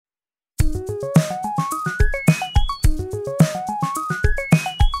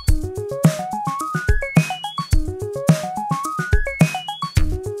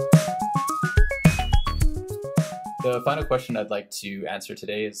a final question I'd like to answer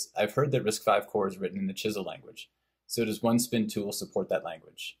today is, I've heard that RISC-V core is written in the Chisel language. So does OneSpin tool support that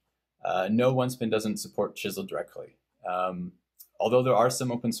language? No, OneSpin doesn't support Chisel directly. Although there are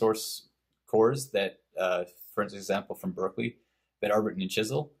some open source cores that, for example, from Berkeley, that are written in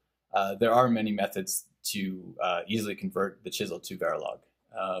Chisel, there are many methods to easily convert the Chisel to Verilog,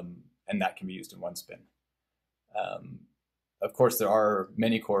 and that can be used in OneSpin. Of course, there are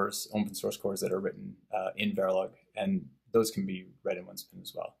many cores, open source cores, that are written in Verilog, and those can be read in OneSpin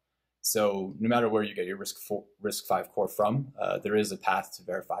as well. So no matter where you get your RISC-V core from, there is a path to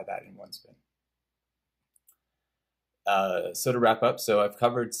verify that in OneSpin. So to wrap up, so I've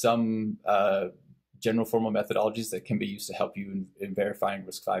covered some general formal methodologies that can be used to help you in verifying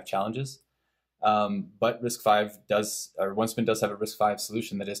RISC-V challenges. But RISC-V does, or OneSpin does have a RISC-V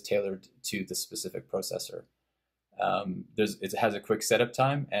solution that is tailored to the specific processor. It has a quick setup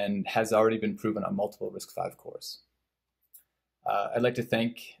time and has already been proven on multiple RISC-V cores. I'd like to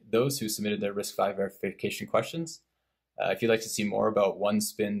thank those who submitted their RISC-V verification questions. If you'd like to see more about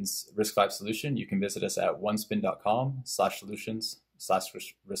OneSpin's RISC-V solution, you can visit us at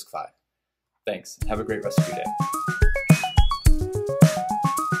onespin.com/solutions/RISC-V. Thanks. Have a great rest of your day.